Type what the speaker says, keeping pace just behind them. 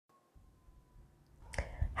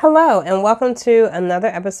Hello, and welcome to another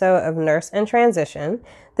episode of Nurse in Transition.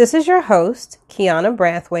 This is your host, Kiana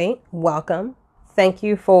Brathwaite. Welcome. Thank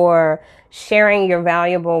you for sharing your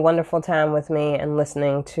valuable, wonderful time with me and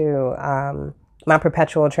listening to my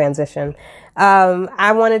perpetual transition.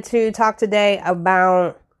 I wanted to talk today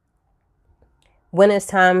about when it's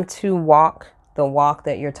time to walk the walk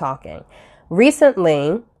that you're talking.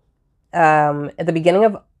 Recently, at the beginning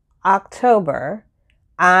of October,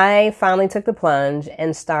 I finally took the plunge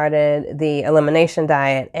and started the elimination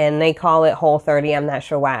diet, and they call it Whole30. I'm not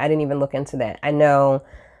sure why. I didn't even look into that. I know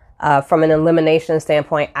from an elimination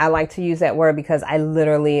standpoint, I like to use that word because I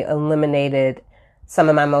literally eliminated some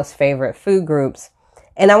of my most favorite food groups.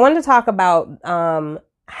 And I wanted to talk about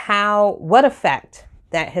what effect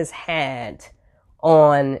that has had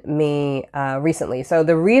on me recently. So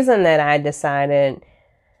the reason that I decided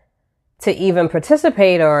to even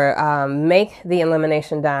participate or make the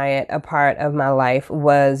elimination diet a part of my life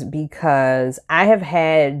was because I have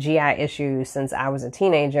had GI issues since I was a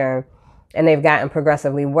teenager, and they've gotten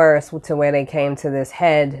progressively worse to where they came to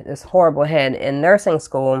this horrible head in nursing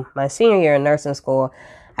school. My senior year in nursing school,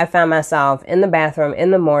 I found myself in the bathroom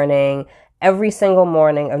in the morning, every single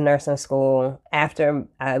morning of nursing school after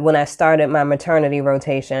when I started my maternity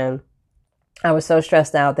rotation. I was so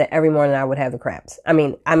stressed out that every morning I would have the craps. I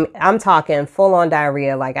mean, I'm talking full on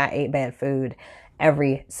diarrhea, like I ate bad food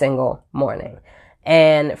every single morning.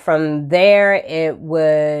 And from there, it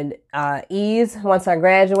would ease once I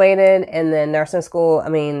graduated. And then nursing school,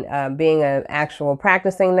 being an actual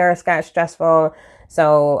practicing nurse got stressful.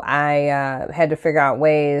 So I had to figure out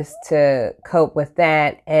ways to cope with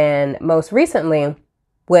that. And most recently,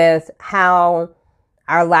 with how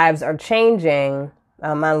our lives are changing,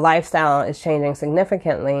 my lifestyle is changing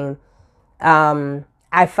significantly.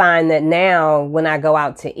 I find that now when I go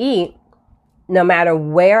out to eat, no matter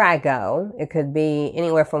where I go, it could be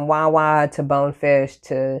anywhere from Wawa to Bonefish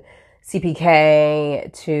to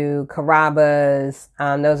CPK to Carrabba's.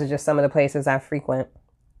 Those are just some of the places I frequent.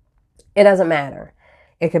 It doesn't matter.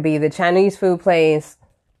 It could be the Chinese food place.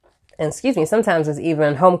 And sometimes it's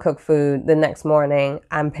even home cooked food the next morning.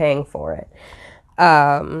 I'm paying for it.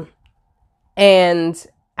 And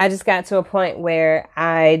I just got to a point where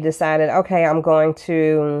I decided, okay, I'm going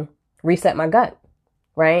to reset my gut,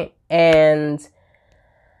 right? And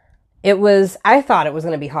I thought it was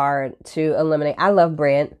going to be hard to eliminate. I love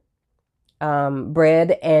bread.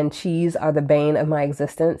 Bread and cheese are the bane of my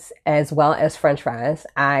existence, as well as French fries.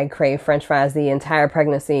 I crave French fries the entire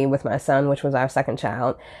pregnancy with my son, which was our second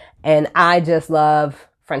child. And I just love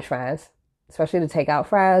French fries. Especially the takeout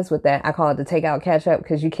fries with that. I call it the takeout ketchup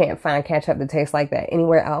because you can't find ketchup that tastes like that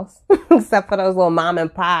anywhere else except for those little mom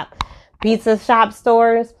and pop pizza shop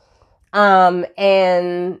stores.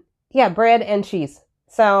 And yeah, bread and cheese.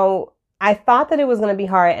 So I thought that it was going to be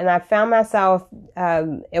hard, and I found myself,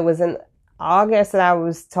 it was in August that I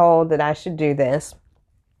was told that I should do this.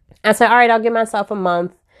 I said, all right, I'll give myself a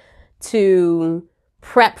month to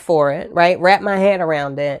prep for it, right? Wrap my head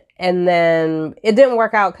around it. And then it didn't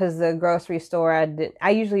work out because the grocery store, I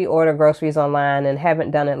usually order groceries online and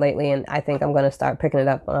haven't done it lately. And I think I'm going to start picking it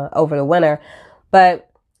up over the winter. But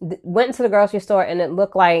went to the grocery store and it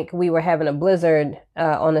looked like we were having a blizzard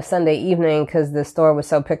on a Sunday evening because the store was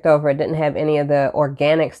so picked over. It didn't have any of the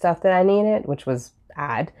organic stuff that I needed, which was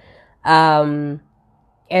odd. And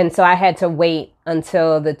so I had to wait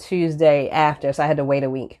until the Tuesday after. So I had to wait a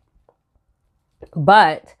week.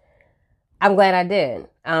 But I'm glad I did.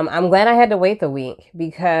 I'm glad I had to wait the week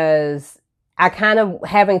because I kind of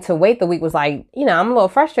having to wait the week was like, I'm a little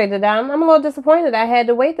frustrated. I'm a little disappointed I had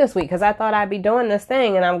to wait this week because I thought I'd be doing this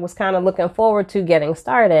thing and I was kind of looking forward to getting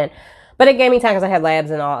started. But it gave me time because I had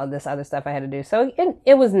labs and all of this other stuff I had to do. So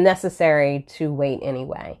it was necessary to wait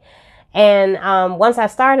anyway. And once I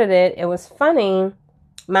started it, it was funny.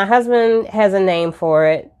 My husband has a name for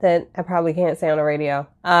it that I probably can't say on the radio.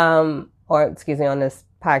 On this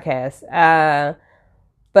podcast.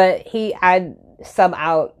 But I sub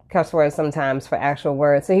out cuss words sometimes for actual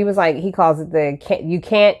words. So he calls it you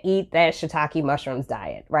can't eat that shiitake mushrooms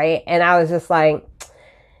diet, right? And I was just like,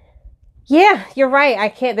 yeah, you're right. I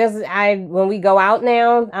can't, when we go out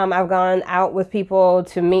now, I've gone out with people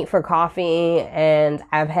to meet for coffee and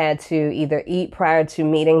I've had to either eat prior to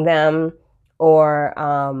meeting them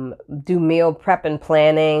or do meal prep and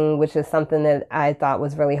planning, which is something that I thought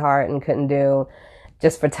was really hard and couldn't do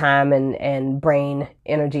just for time and brain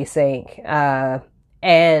energy sake. Or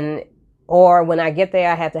when I get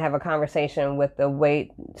there, I have to have a conversation with the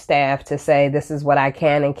wait staff to say, this is what I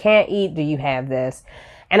can and can't eat. Do you have this?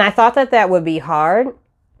 And I thought that would be hard,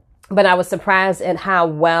 but I was surprised at how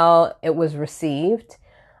well it was received.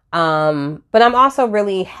 But I'm also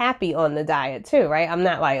really happy on the diet too, right? I'm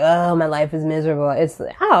not like, oh, my life is miserable. It's,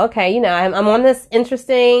 oh, okay. I'm on this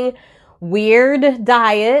interesting, weird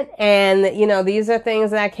diet. And, these are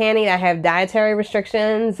things that I can't eat. I have dietary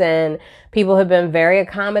restrictions and people have been very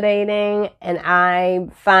accommodating. And I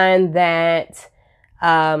find that,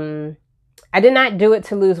 I did not do it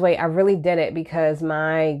to lose weight. I really did it because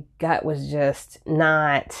my gut was just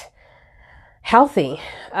not healthy.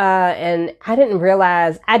 And I didn't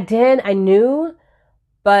realize I knew,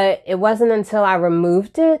 but it wasn't until I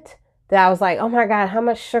removed it that I was like, oh my God, how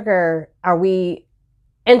much sugar are we?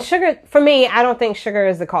 And sugar, for me, I don't think sugar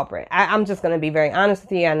is the culprit. I'm just going to be very honest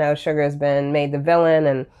with you. I know sugar has been made the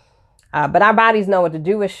villain but our bodies know what to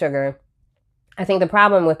do with sugar. I think the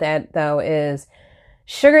problem with that though is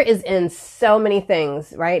sugar is in so many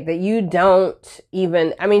things, right? That you don't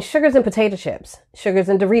even, sugar's in potato chips, sugar's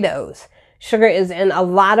in Doritos. Sugar is in a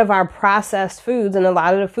lot of our processed foods, and a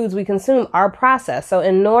lot of the foods we consume are processed. So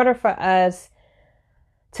in order for us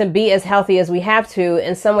to be as healthy as we have to,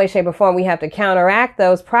 in some way, shape, or form, we have to counteract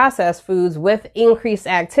those processed foods with increased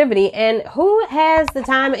activity. And who has the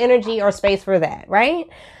time, energy, or space for that, right?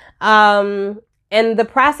 And the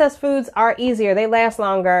processed foods are easier. They last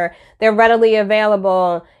longer. They're readily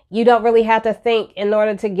available. You don't really have to think in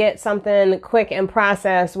order to get something quick and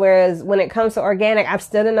processed. Whereas when it comes to organic, I've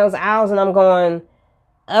stood in those aisles and I'm going,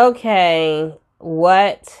 okay,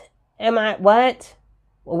 what?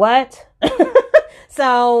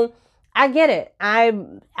 So I get it.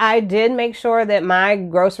 I did make sure that my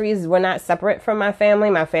groceries were not separate from my family.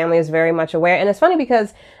 My family is very much aware. And it's funny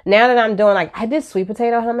because now that I'm doing, I did sweet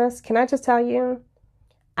potato hummus. Can I just tell you?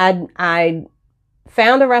 I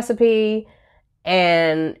found a recipe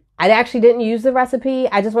and I actually didn't use the recipe.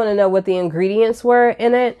 I just want to know what the ingredients were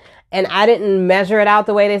in it. And I didn't measure it out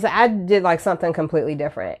the way they said. I did something completely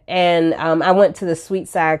different. And I went to the sweet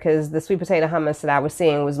side because the sweet potato hummus that I was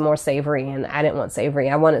seeing was more savory and I didn't want savory.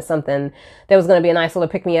 I wanted something that was going to be a nice little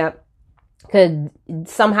pick-me-up, could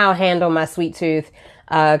somehow handle my sweet tooth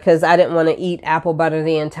because I didn't want to eat apple butter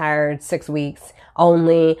the entire 6 weeks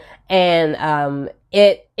only. And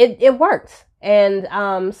it worked.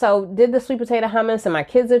 And so did the sweet potato hummus and my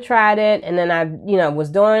kids had tried it. And then I, was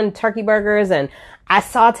doing turkey burgers and I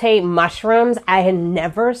sauteed mushrooms. I had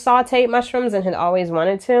never sauteed mushrooms and had always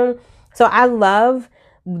wanted to. So I love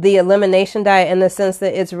the elimination diet in the sense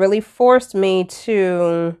that it's really forced me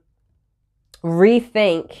to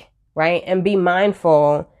rethink, right? And be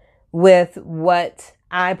mindful with what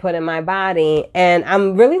I put in my body. And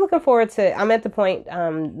I'm really looking forward to, I'm at the point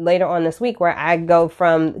later on this week where I go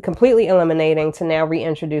from completely eliminating to now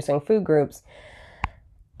reintroducing food groups.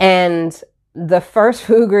 And the first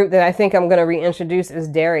food group that I think I'm going to reintroduce is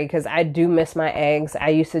dairy because I do miss my eggs. I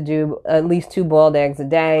used to do at least 2 boiled eggs a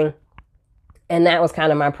day. And that was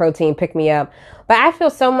kind of my protein pick-me-up. But I feel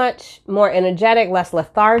so much more energetic, less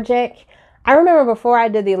lethargic. I remember before I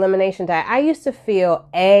did the elimination diet, I used to feel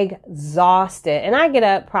exhausted. And I get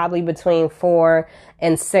up probably between 4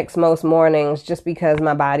 and 6 most mornings just because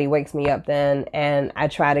my body wakes me up then. And I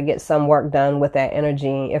try to get some work done with that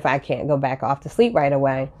energy if I can't go back off to sleep right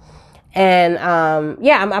away. And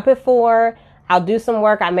I'm up at 4. I'll do some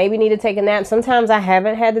work. I maybe need to take a nap. Sometimes I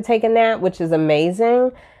haven't had to take a nap, which is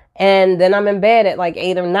amazing. And then I'm in bed at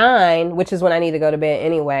 8 or 9, which is when I need to go to bed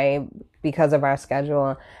anyway because of our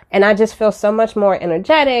schedule. And I just feel so much more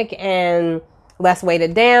energetic and less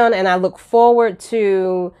weighted down. And I look forward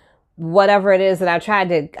to whatever it is that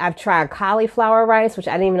I've tried cauliflower rice, which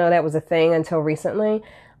I didn't even know that was a thing until recently.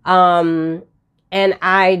 And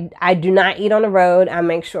I do not eat on the road. I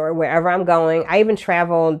make sure wherever I'm going, I even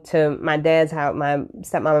traveled to my dad's house, my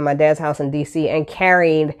stepmom and my dad's house in DC and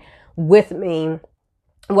carried with me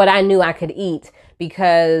what I knew I could eat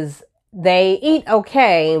because they eat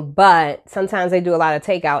okay, but sometimes they do a lot of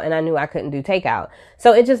takeout and I knew I couldn't do takeout.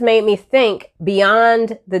 So it just made me think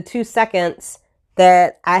beyond the 2 seconds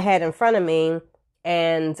that I had in front of me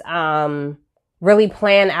and, really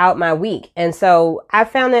plan out my week. And so I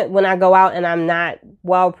found that when I go out and I'm not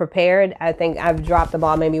well prepared, I think I've dropped the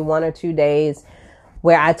ball maybe 1 or 2 days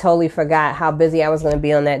where I totally forgot how busy I was going to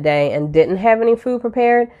be on that day and didn't have any food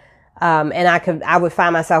prepared. And I would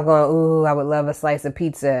find myself going, ooh, I would love a slice of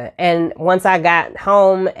pizza. And once I got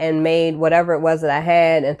home and made whatever it was that I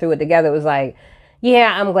had and threw it together, it was like,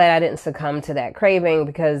 yeah, I'm glad I didn't succumb to that craving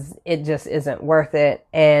because it just isn't worth it.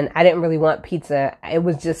 And I didn't really want pizza. It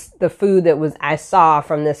was just the food that I saw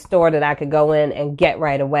from this store that I could go in and get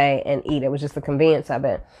right away and eat. It was just the convenience of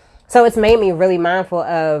it. So it's made me really mindful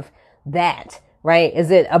of that, right?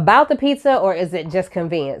 Is it about the pizza or is it just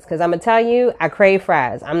convenience? Because I'm going to tell you, I crave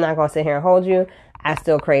fries. I'm not going to sit here and hold you. I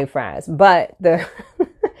still crave fries. But the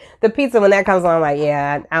the pizza, when that comes on, I'm like,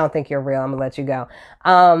 yeah, I don't think you're real. I'm gonna let you go.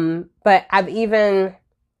 But I've even,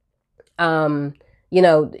 you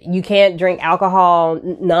know, you can't drink alcohol,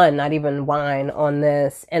 none, not even wine on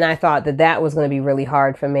this. And I thought that that was going to be really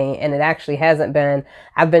hard for me. And it actually hasn't been.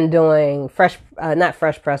 I've been doing not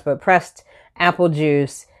fresh pressed, but pressed apple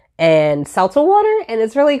juice and seltzer water. And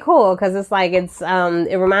it's really cool because it's like, it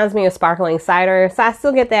reminds me of sparkling cider. So I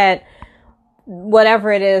still get that,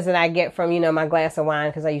 whatever it is that I get from, you know, my glass of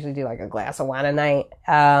wine, because I usually do like a glass of wine a night.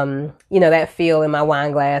 You know, that feel in my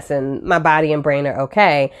wine glass, and my body and brain are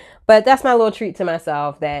okay. But that's my little treat to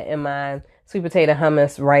myself, that in my sweet potato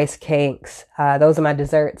hummus, rice cakes. Those are my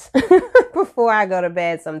desserts before I go to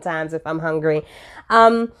bed sometimes if I'm hungry.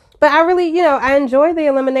 But I really, you know, I enjoy the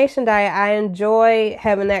elimination diet. I enjoy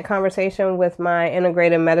having that conversation with my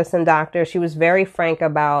integrative medicine doctor. She was very frank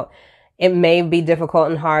about it may be difficult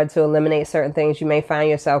and hard to eliminate certain things. You may find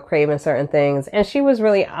yourself craving certain things. And she was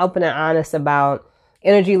really open and honest about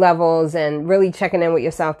energy levels and really checking in with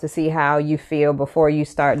yourself to see how you feel before you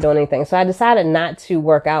start doing anything. So I decided not to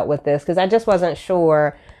work out with this because I just wasn't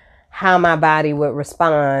sure how my body would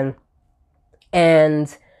respond.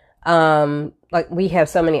 And, like we have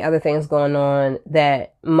so many other things going on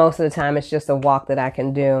that most of the time it's just a walk that I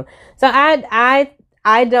can do. So I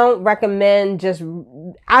don't recommend just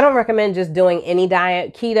doing any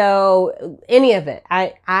diet, keto, any of it.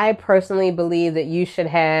 I personally believe that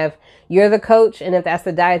you're the coach. And if that's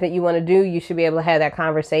the diet that you want to do, you should be able to have that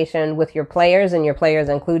conversation with your players, and your players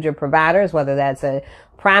include your providers, whether that's a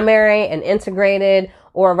primary, an integrated,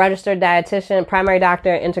 or a registered dietitian, primary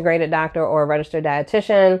doctor, integrated doctor, or a registered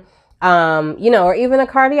dietitian. You know, or even a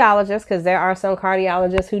cardiologist, because there are some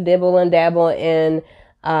cardiologists who dibble and dabble in,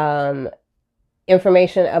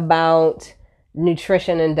 information about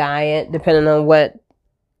nutrition and diet, depending on what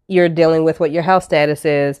you're dealing with, what your health status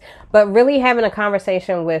is. But really having a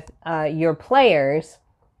conversation with your players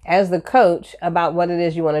as the coach about what it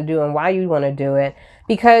is you want to do and why you want to do it,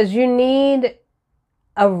 because you need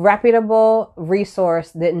a reputable resource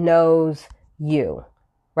that knows you,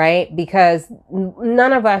 right? Because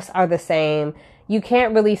none of us are the same. You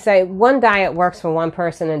can't really say one diet works for one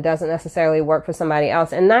person and doesn't necessarily work for somebody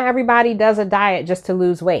else. And not everybody does a diet just to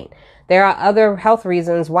lose weight. There are other health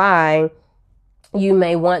reasons why you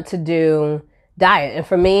may want to do diet. And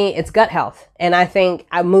for me, it's gut health. And I think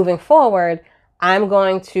moving forward, I'm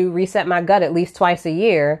going to reset my gut at least twice a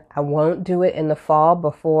year. I won't do it in the fall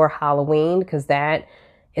before Halloween because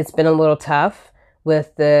it's been a little tough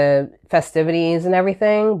with the festivities and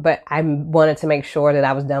everything, but I wanted to make sure that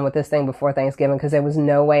I was done with this thing before Thanksgiving, because there was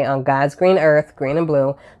no way on God's green earth, green and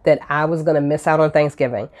blue, that I was going to miss out on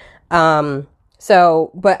Thanksgiving. But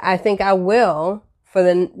I think I will for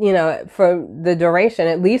the duration,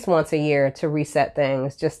 at least once a year, to reset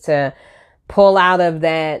things, just to pull out of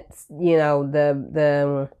that, you know,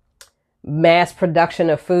 the mass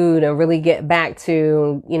production of food and really get back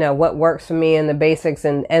to, you know, what works for me and the basics,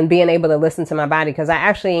 and being able to listen to my body, because I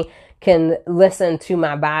actually can listen to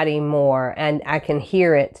my body more, and I can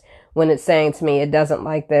hear it when it's saying to me, it doesn't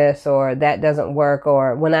like this, or that doesn't work.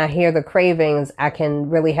 Or when I hear the cravings, I can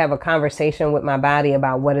really have a conversation with my body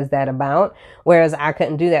about what is that about. Whereas I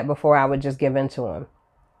couldn't do that before. I would just give in to them.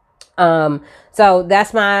 So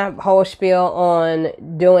that's my whole spiel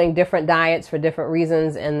on doing different diets for different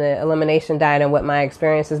reasons in the elimination diet and what my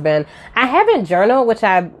experience has been. I haven't journaled, which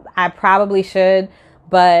I probably should,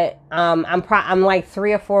 but, I'm like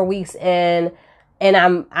 3 or 4 weeks in, and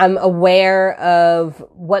I'm aware of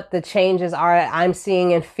what the changes are that I'm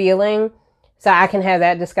seeing and feeling. So I can have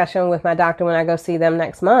that discussion with my doctor when I go see them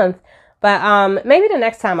next month. But maybe the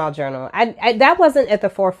next time I'll journal. That wasn't at the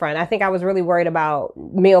forefront. I think I was really worried about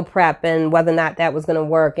meal prep and whether or not that was going to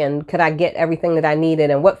work, and could I get everything that I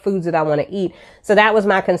needed, and what foods did I want to eat. So that was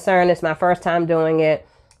my concern. It's my first time doing it.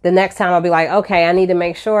 The next time I'll be like, okay, I need to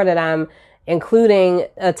make sure that I'm including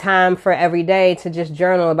a time for every day to just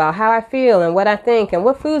journal about how I feel and what I think and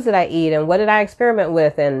what foods did I eat and what did I experiment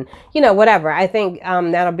with, and, you know, whatever. I think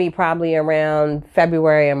that'll be probably around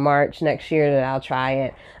February or March next year that I'll try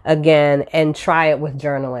it again, and try it with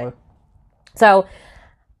journaling. So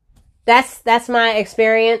that's my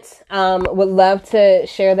experience. Would love to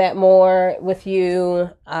share that more with you,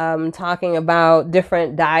 talking about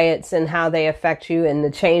different diets and how they affect you and the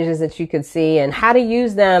changes that you could see and how to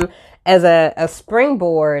use them as a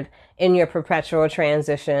springboard in your perpetual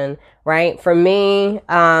transition, right? For me,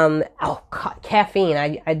 caffeine,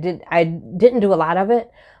 I didn't do a lot of it,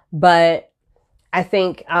 but I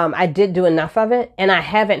think, I did do enough of it, and I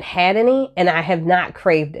haven't had any, and I have not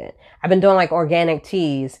craved it. I've been doing like organic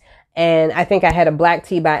teas, And I think I had a black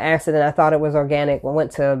tea by accident. I thought it was organic. I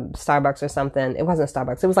went to Starbucks or something. It wasn't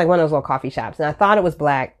Starbucks. It was like one of those little coffee shops. And I thought it was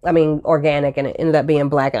organic, and it ended up being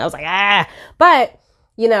black. And I was like, but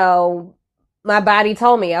my body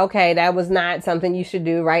told me, okay, that was not something you should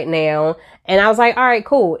do right now. And I was like, all right,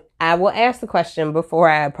 cool. I will ask the question before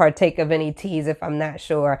I partake of any teas if I'm not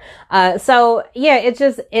sure. So yeah, it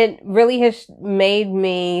really has made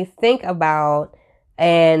me think about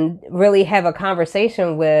and really have a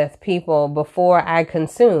conversation with people before I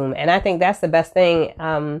consume. And I think that's the best thing,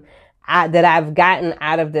 that I've gotten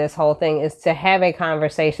out of this whole thing, is to have a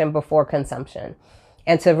conversation before consumption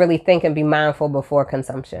and to really think and be mindful before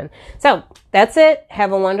consumption. So that's it.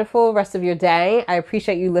 Have a wonderful rest of your day. I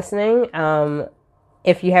appreciate you listening.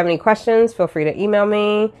 If you have any questions, feel free to email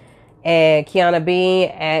me at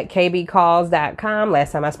KianaB@kbcalls.com.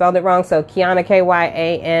 Last time I spelled it wrong. So Kiana,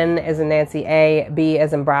 Kyan as in Nancy, A, B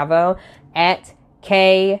as in Bravo, at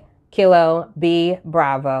K Kilo, B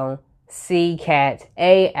Bravo, C Cat,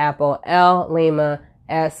 A Apple, L Lima,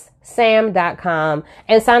 S Sam.com,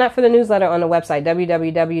 and sign up for the newsletter on the website,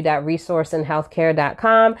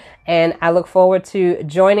 www.resourceandhealthcare.com. And I look forward to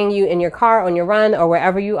joining you in your car, on your run, or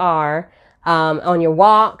wherever you are, on your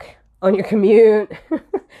walk, on your commute,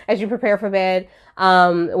 as you prepare for bed,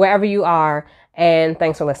 wherever you are. And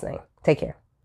thanks for listening. Take care.